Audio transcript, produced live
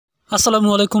আসসালামু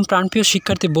আলাইকুম প্রাণপ্রিয়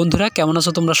শিক্ষার্থী বন্ধুরা, কেমন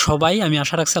আছো তোমরা সবাই? আমি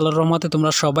আশা রাখছি আল্লাহর রহমতে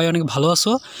তোমরা সবাই অনেক ভালো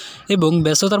আছো এবং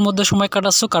ব্যস্ততার মধ্যে সময়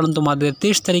কাটাচ্ছো, কারণ তোমাদের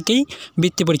 23 তারিখেই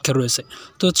বৃত্তি পরীক্ষা রয়েছে।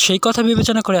 তো সেই কথা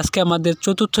বিবেচনা করে আজকে আমাদের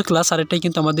চতুর্থ ক্লাস, আর এটাই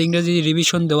কিন্তু আমাদের ইংরেজি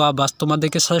রিভিশন দেওয়া বা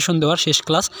তোমাদেরকে সাজেশন দেওয়ার শেষ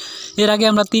ক্লাস। এর আগে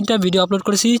আমরা 3টা ভিডিও আপলোড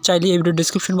করেছি, চাইলে এই ভিডিও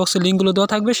ডিসক্রিপশন বক্সে লিঙ্কগুলো দেওয়া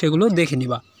থাকবে, সেগুলো দেখে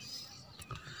নিবা।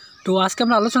 তো আজকে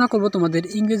আমরা আলোচনা করব তোমাদের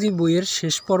ইংরেজি বইয়ের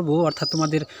শেষ পর্ব, অর্থাৎ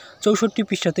তোমাদের 64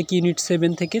 পৃষ্ঠা থেকে ইউনিট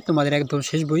 7 থেকে তোমাদের একদম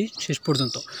শেষ বই শেষ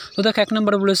পর্যন্ত। তো দেখো, 1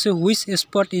 নম্বরে বলেছে which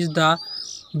sport is the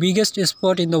biggest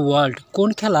sport in the world, কোন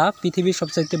খেলা পৃথিবীর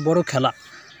সবচাইতে বড় খেলা?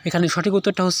 এখানে সঠিক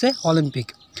উত্তরটা হচ্ছে অলিম্পিক।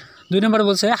 2 নম্বরে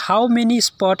বলছে how many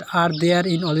spot R there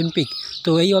in Olympic, তো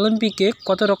এই অলিম্পিকে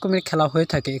কত রকমের খেলা হয়ে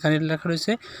থাকে? এখানে লেখা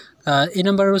রয়েছে এই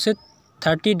নম্বরে রয়েছে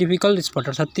 30 ডিফিকাল্ট স্পট,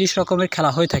 অর্থাৎ 30 রকমের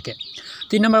খেলা হয়ে থাকে।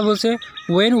 3 নম্বর বলছে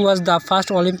when was the first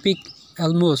Olympic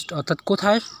almost, অর্থাৎ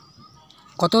কোথায়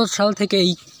কত সাল থেকে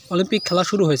এই অলিম্পিক খেলা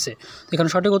শুরু হয়েছে? এখানে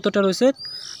সঠিক উত্তরটা রয়েছে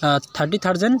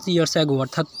 30,000 ইয়ার্স অ্যাগো,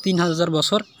 অর্থাৎ 3000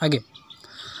 বছর আগে।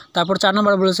 তারপর 4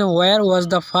 নম্বর বলেছে war was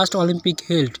the first Olympic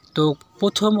held, তো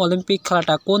প্রথম অলিম্পিক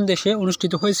খেলাটা কোন দেশে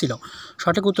অনুষ্ঠিত হয়েছিল?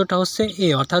 সঠিক উত্তরটা হচ্ছে এ,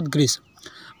 অর্থাৎ গ্রিস।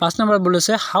 5 নম্বর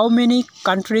বলেছে how many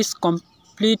countries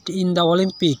complete in the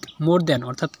Olympic more than,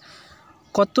 অর্থাৎ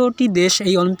কতটি দেশ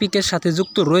এই অলিম্পিকের সাথে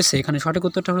যুক্ত রয়েছে? এখানে সঠিক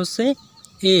উত্তরটা হচ্ছে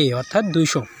এ, অর্থাৎ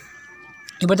 200।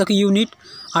 এবার দেখো unit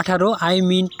 18 I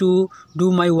mean to do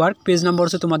my work, page number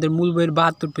হচ্ছে তোমাদের মূল বইয়ের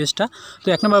 72 পেজটা। তো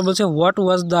 1 নম্বর বলছে what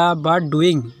was the bird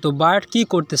doing, তো বার্ড কী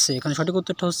করতেছে? এখানে সঠিক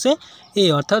উত্তরটা হচ্ছে এ,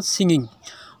 অর্থাৎ singing.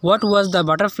 What was the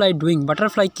butterfly doing,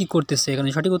 butterfly কী করতেছে? এখানে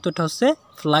সঠিক উত্তরটা হচ্ছে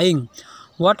flying.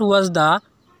 What was the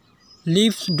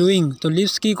leaves doing, তো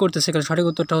লিভস কী করতেছে? এখানে সঠিক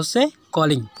উত্তরটা হচ্ছে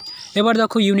কলিং। এবার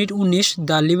দেখো unit 19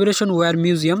 the liberation wire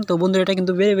museum, তো বন্ধুরা এটা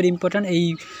কিন্তু ভেরি ইম্পর্ট্যান্ট। এই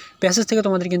প্যাসেজ থেকে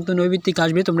তোমাদের কিন্তু নৈবিত্তিক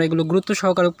আসবে, তোমরা এগুলো গুরুত্ব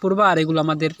সহকারে পড়বা, আর এগুলো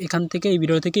আমাদের এখান থেকে এই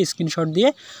ভিডিও থেকে স্ক্রিনশট দিয়ে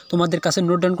তোমাদের কাছে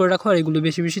নোট ডাউন করে রাখো, আর এগুলো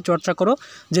বেশি বেশি চর্চা করো,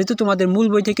 যেহেতু তোমাদের মূল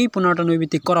বই থেকেই 15টা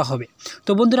নৈবিত্তিক করা হবে।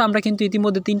 তো বন্ধুরা আমরা কিন্তু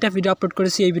ইতিমধ্যে 3টা ভিডিও আপলোড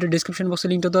করেছি, এই ভিডিও ডিসক্রিপশন বক্সে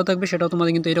লিঙ্কটা দেওয়া থাকবে, সেটাও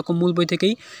তোমাদের কিন্তু এরকম মূল বই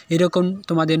থেকেই এরকম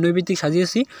তোমাদের নৈবিত্তিক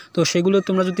সাজিয়েছি। তো সেগুলো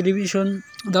তোমরা যদি রিভিশন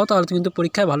দাও তাহলে কিন্তু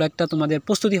পরীক্ষায় ভালো একটা তোমাদের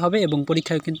প্রস্তুতি হবে এবং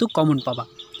পরীক্ষায় কিন্তু কমন পাবা।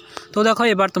 তো দেখো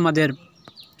এবার তোমাদের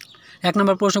 1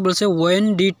 নম্বর প্রশ্ন বলেছে when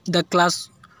did the class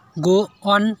go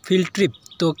on field trip,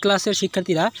 তো ক্লাসের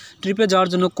শিক্ষার্থীরা ট্রিপে যাওয়ার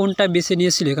জন্য কোনটা বেছে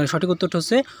নিয়েছিল? এখানে সঠিক উত্তরটা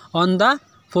হচ্ছে অন দ্য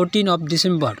 14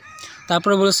 ডিসেম্বর।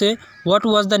 তারপরে বলেছে what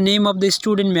was the name of the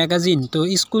student magazine, তো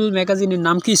স্কুল ম্যাগাজিনের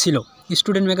নাম কী ছিল?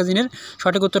 স্টুডেন্ট ম্যাগাজিনের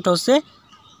সঠিক উত্তরটা হচ্ছে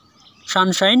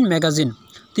সানশাইন ম্যাগাজিন।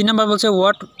 3 নম্বর বলছে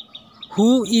who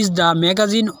is the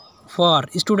magazine for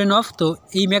student of, তো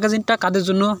এই ম্যাগাজিনটা কাদের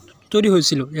জন্য তৈরি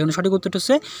হয়েছিল? এখানে সঠিক উত্তরটা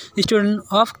হচ্ছে student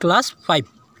of class 5।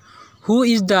 Who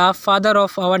is the father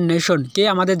of our nation, কে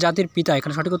আমাদের জাতির পিতা?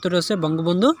 এখানে সঠিক উত্তরটা হচ্ছে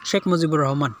বঙ্গবন্ধু শেখ মুজিবুর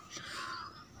রহমান।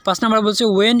 5 নম্বর বলছে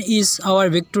when is our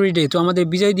victory day, তো আমাদের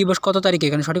বিজয় দিবস কত তারিখে?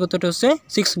 এখানে সঠিক উত্তরটা হচ্ছে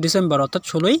 6 ডিসেম্বর, অর্থাৎ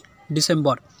 16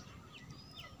 ডিসেম্বর।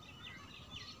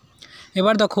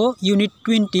 এবার দেখো ইউনিট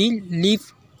 20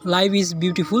 লাইভ ইজ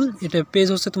বিউটিফুল, এটা পেজ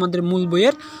হচ্ছে তোমাদের মূল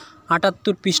বইয়ের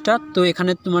 78 পৃষ্ঠা। তো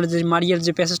এখানে তোমার যে মারিয়ার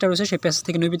যে প্যাসেজটা রয়েছে সেই প্যাসেজ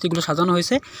থেকে নৈবিত্তিকগুলো সাজানো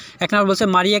হয়েছে। 1 নম্বর বলছে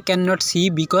মারিয়া ক্যান নট সি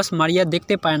বিকজ, মারিয়া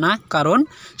দেখতে পায় না কারণ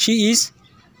শি ইজ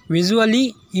ভিজুয়ালি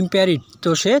ইম্পেয়ারিড, তো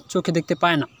সে চোখে দেখতে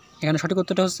পায় না। এখানে সঠিক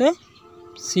উত্তরটা হচ্ছে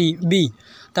বি।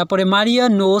 তারপরে মারিয়া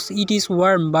নোস it is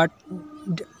warm but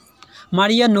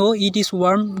Maria no it is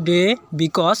warm day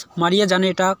because, মারিয়া জানে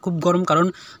এটা খুব গরম কারণ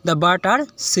দ্য বার্ড আর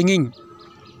সিঙ্গিং।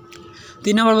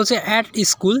 3 নম্বর বলছে at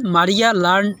school Maria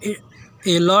learn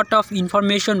a lot of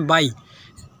information by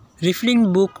refilling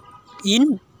book in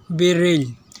Braille,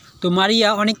 তো মারিয়া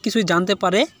অনেক কিছুই জানতে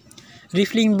পারে।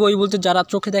 রিফিলিং বই বলতে যারা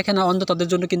চোখে দেখে না, অন্ধ, তাদের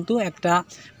জন্য কিন্তু একটা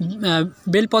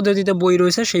বেল পদ্ধতিতে বই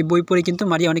রয়েছে, সেই বই পড়ে কিন্তু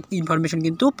মারিয়া অনেক ইনফরমেশন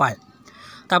কিন্তু পায়।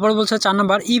 তারপরে বলছে 4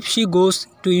 নম্বর if she goes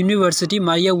to university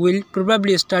Maria will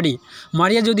probably study,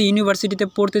 মারিয়া যদি ইউনিভার্সিটিতে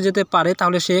পড়তে যেতে পারে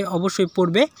তাহলে সে অবশ্যই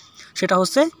পড়বে, সেটা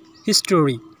হচ্ছে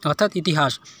হিস্টোরি, অর্থাৎ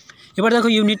ইতিহাস। এবার দেখো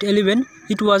unit 11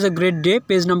 it was a great day,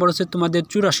 page number হচ্ছে তোমাদের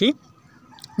 84।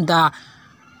 The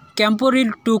ক্যাম্পোরিল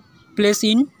took place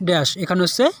in dash, এখানে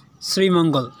হচ্ছে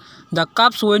Sreemangal. The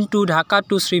cups went to Dhaka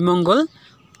two Sreemangal,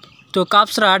 তো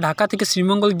কাপসরা ঢাকা থেকে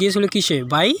শ্রীমঙ্গল গিয়েছিল কিসে?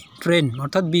 বাই ট্রেন,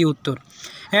 অর্থাৎ বি উত্তর।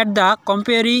 At the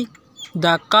কম্পেয়ারি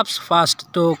the cups first,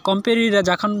 তো কম্পেয়ারিরা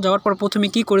যখন যাওয়ার পর প্রথমে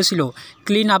কি করেছিল?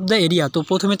 ক্লিন আপ দ্য এরিয়া, তো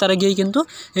প্রথমে তারা গিয়ে কিন্তু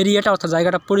এরিয়াটা অর্থাৎ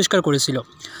জায়গাটা পরিষ্কার করেছিল।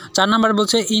 4 নম্বর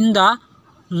বলছে in the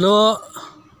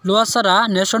লোয়াসারা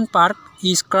national park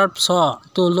is curve স,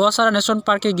 তো লোয়াসারা ন্যাশনাল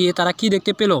পার্কে গিয়ে তারা কি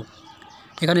দেখতে পেল?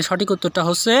 এখানে সঠিক উত্তরটা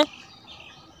হচ্ছে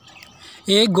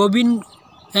এ Gobin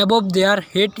above their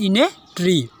head in a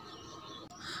tree.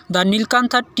 The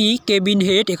নীলকান্থা T cabin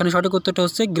head, এখানে সঠিক উত্তরটা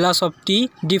হচ্ছে glass of T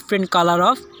different colour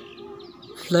of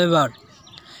flavour.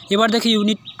 এবার দেখি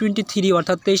ইউনিট 23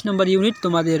 অর্থাৎ 23 নম্বর ইউনিট,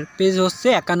 তোমাদের পেজ হচ্ছে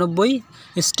 91,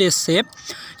 স্টেজ শেপ।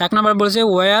 1 নম্বর বলেছে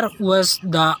war was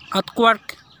the আর্থকোয়ার্ক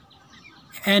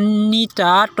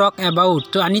অ্যানিতা talk about.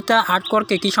 তো অ্যানিতা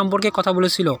আর্থকোয়ার্কে কী সম্পর্কে কথা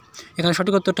বলেছিল? এখানে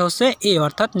সঠিক উত্তরটা হচ্ছে এ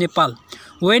অর্থাৎ Nepal.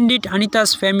 When did আনিতাস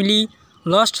family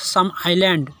lost some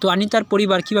island. তো আনিতার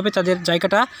পরিবার কীভাবে তাদের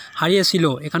জায়গাটা হারিয়েছিল?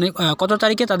 এখানে কত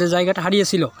তারিখে তাদের জায়গাটা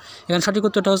হারিয়েছিল? এখানে সঠিক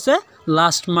উত্তরটা হচ্ছে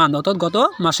লাস্ট মান্থ অর্থাৎ গত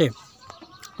মাসে।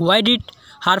 Why did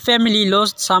her family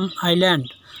lost some island.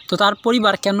 তো তার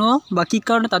পরিবার কেন বা কী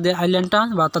কারণে তাদের আইল্যান্ডটা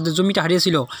বা তাদের জমিটা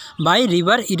হারিয়েছিল? বাই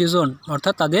রিভার ইরোশন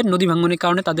অর্থাৎ তাদের নদী ভাঙ্গনের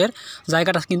কারণে তাদের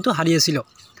জায়গাটা কিন্তু হারিয়েছিল।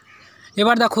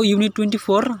 এবার দেখো unit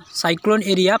 24 cyclone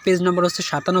area, page number হচ্ছে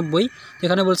 97।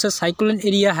 এখানে বলছে সাইক্লোন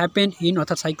এরিয়া হ্যাপেন ইন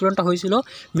অর্থাৎ সাইক্লোনটা হয়েছিল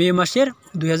মে মাসের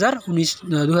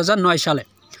 2009 সালে।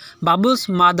 Babul's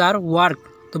mother work.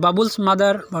 তো বাবুলস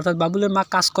মাদার অর্থাৎ বাবুলের মা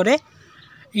কাজ করে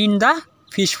ইন দ্য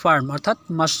ফিশ ফার্ম অর্থাৎ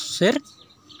মাছের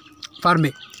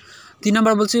ফার্মে। 3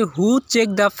 নম্বর বলছে হু check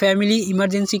the family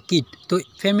emergency kit. তো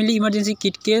ফ্যামিলি ইমার্জেন্সি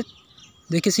কিটকে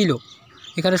দেখেছিল?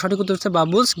 এখানে সঠিক উত্তর হচ্ছে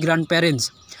Babul's grand parents.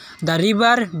 The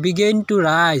river began to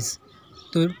rise.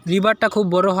 তো রিভারটা খুব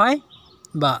বড় হয়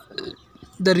বা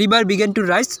the river began to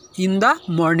rise in the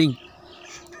morning.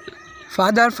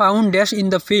 Father found dash in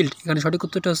the field. এখানে সঠিক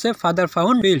উত্তরটা হচ্ছে father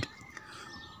found field.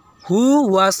 Who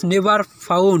was never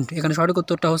found. এখানে সঠিক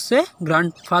উত্তরটা হচ্ছে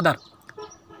grandfather.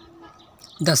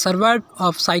 The survive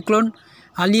of cyclone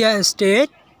Alia state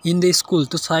in the school.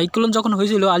 তো সাইক্লোন যখন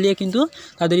হয়েছিল আলিয়া কিন্তু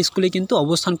তাদের স্কুলে কিন্তু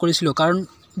অবস্থান করেছিল, কারণ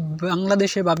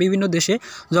বাংলাদেশে বা বিভিন্ন দেশে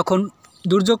যখন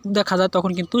দুর্যোগ দেখা যায়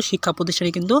তখন কিন্তু শিক্ষা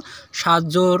প্রতিষ্ঠানে কিন্তু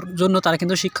সাহায্যর জন্য তারা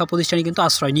কিন্তু শিক্ষা প্রতিষ্ঠানে কিন্তু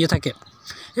আশ্রয় নিয়ে থাকে।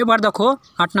 এবার দেখো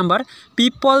 8 নম্বর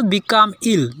পিপল বিকাম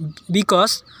ইল বিকজ।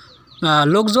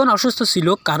 লোকজন অসুস্থ ছিল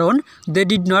কারণ they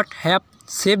did not have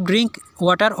safe drink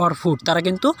water or food. তারা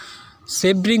কিন্তু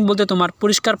সেফ ড্রিঙ্ক বলতে তোমার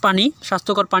পরিষ্কার পানি,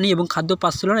 স্বাস্থ্যকর পানি এবং খাদ্য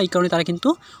পাচ্ছিল না, এই কারণে তারা কিন্তু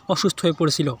অসুস্থ হয়ে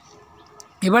পড়েছিল।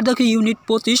 এবার দেখো unit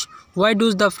 25 Y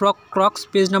dos the frog crooks,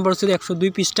 page number হচ্ছে 102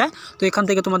 পৃষ্ঠা। তো এখান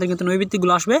থেকে তোমাদের কিন্তু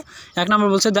নৈবিত্তিকগুলো আসবে। 1 নম্বর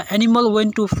বলছে the animal went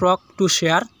to frock to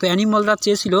share. তো অ্যানিমালরা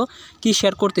চেয়েছিল কি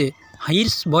শেয়ার করতে?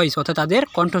 হিরস ভয়েস অর্থাৎ তাদের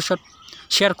কণ্ঠস্বর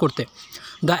শেয়ার করতে।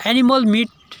 The animal meet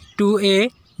two A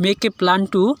make a plan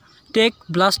to take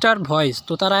blaster voice.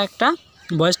 তো তারা একটা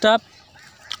ভয়েসটা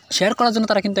শেয়ার করার জন্য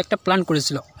তারা কিন্তু একটা প্ল্যান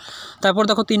করেছিল। তারপর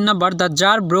দেখো 3 number the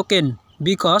jar broken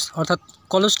because অর্থাৎ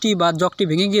কলসটি বা জগটি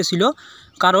ভেঙে গিয়েছিল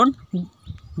কারণ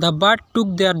the bird took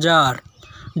there jar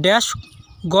dash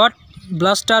goat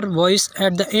blaster voice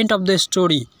at the end of the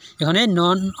story. এখানে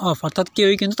নন অফ অর্থাৎ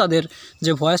কেউই কিন্তু তাদের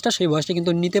যে ভয়েসটা সেই ভয়েসটা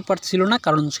কিন্তু নিতে পারছিল না,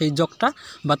 কারণ সেই জগটা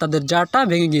বা তাদের জারটা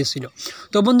ভেঙে গিয়েছিল।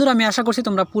 তো বন্ধুরা আমি আশা করছি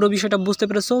তোমরা পুরো বিষয়টা বুঝতে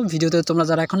পেরেছো। ভিডিওতে তোমরা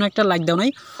যারা এখনও একটা লাইক দাও নাই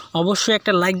অবশ্যই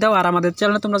একটা লাইক দাও, আর আমাদের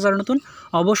চ্যানেলে তোমরা যারা নতুন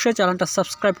অবশ্যই চ্যানেলটা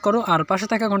সাবস্ক্রাইব করো আর পাশে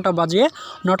থাকা ঘন্টা বাজিয়ে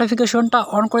নোটিফিকেশনটা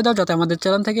অন করে দাও, যাতে আমাদের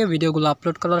চ্যানেল থেকে ভিডিওগুলো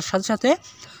আপলোড করার সাথে সাথে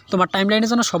তোমার টাইমলাইনে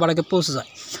যেন সবার আগে পৌঁছে যায়।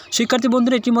 শিক্ষার্থী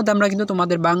বন্ধুরা ইতিমধ্যে আমরা কিন্তু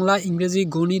তোমাদের বাংলা, ইংরেজি,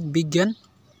 গণিত, বিজ্ঞান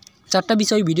 4টা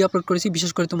বিষয় ভিডিও আপলোড করেছি।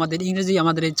 বিশেষ করে তোমাদের ইংরেজি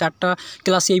আমাদের এই 4টা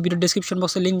ক্লাসে এই ভিডিও ডেসক্রিপশন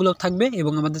বক্সে লিঙ্কগুলো থাকবে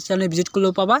এবং আমাদের চ্যানেলে ভিজিট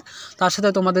করলেও পাবা। তার সাথে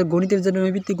তোমাদের গণিতের যে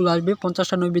নৈবিত্তিকগুলো আসবে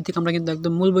 50টা নৈবিত্তিক আমরা কিন্তু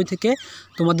একদম মূল বই থেকে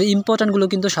তোমাদের ইম্পর্ট্যান্টগুলো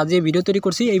কিন্তু সাজিয়ে ভিডিও তৈরি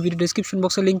করছি। এই ভিডিও ডেসক্রিপশন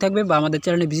বক্সে লিঙ্ক থাকবে বা আমাদের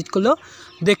চ্যানেলে ভিজিট করলেও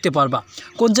দেখতে পারবা।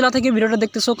 কোন জেলা থেকে ভিডিওটা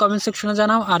দেখতেছো কমেন্ট সেকশনে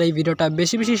জানাও, আর এই ভিডিওটা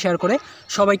বেশি বেশি শেয়ার করে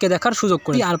সবাইকে দেখার সুযোগ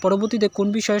করে। আর পরবর্তীতে কোন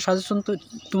বিষয়ে সাজেশন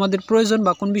তোমাদের প্রয়োজন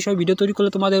বা কোন বিষয়ে ভিডিও তৈরি করলে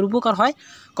তোমাদের উপকার হয়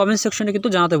কমেন্ট সেকশনে কিন্তু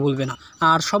জানাতে ভুলবে না।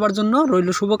 আর সবার জন্য রইল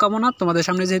শুভকামনা। তোমাদের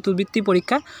সামনে যেহেতু বৃত্তি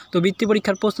পরীক্ষা, তো বৃত্তি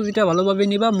পরীক্ষার প্রস্তুতিটা ভালোভাবে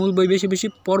নিবা, মূল বই বেশি বেশি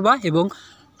পড়বা এবং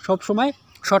সবসময়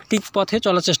সঠিক পথে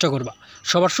চলার চেষ্টা করবা।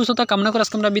 সবার সুস্থতা কামনা করে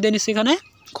আজকে আমরা বিদায় নিচ্ছি এখানে।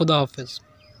 খোদা হাফেজ।